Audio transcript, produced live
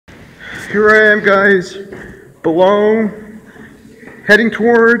Here I am, guys, below, heading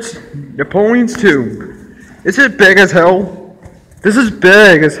towards Napoleon's tomb. Is it big as hell? This is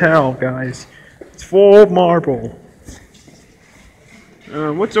big as hell, guys. It's full of marble.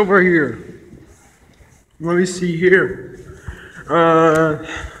 What's over here? Let me see here.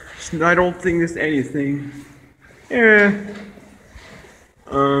 I don't think there's anything. Yeah.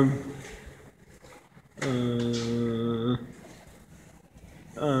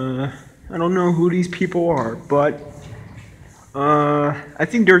 I don't know who these people are, but I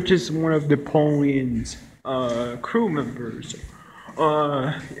think they're just one of Napoleon's crew members.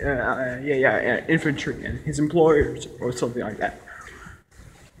 Infantry and his employers or something like that.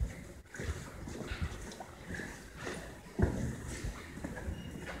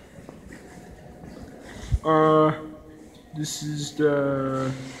 This is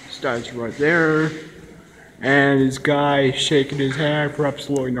the statue right there. And this guy shaking his hand for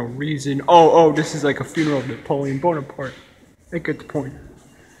absolutely no reason. Oh, this is like a funeral of Napoleon Bonaparte. I get the point.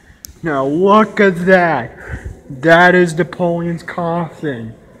 Now look at that. That is Napoleon's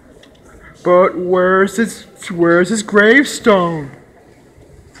coffin. But where's his gravestone?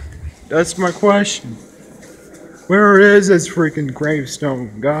 That's my question. Where is his freaking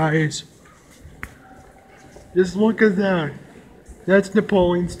gravestone, guys? Just look at that. That's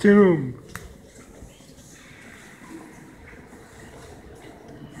Napoleon's tomb.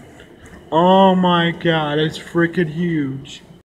 Oh my god, it's freaking huge.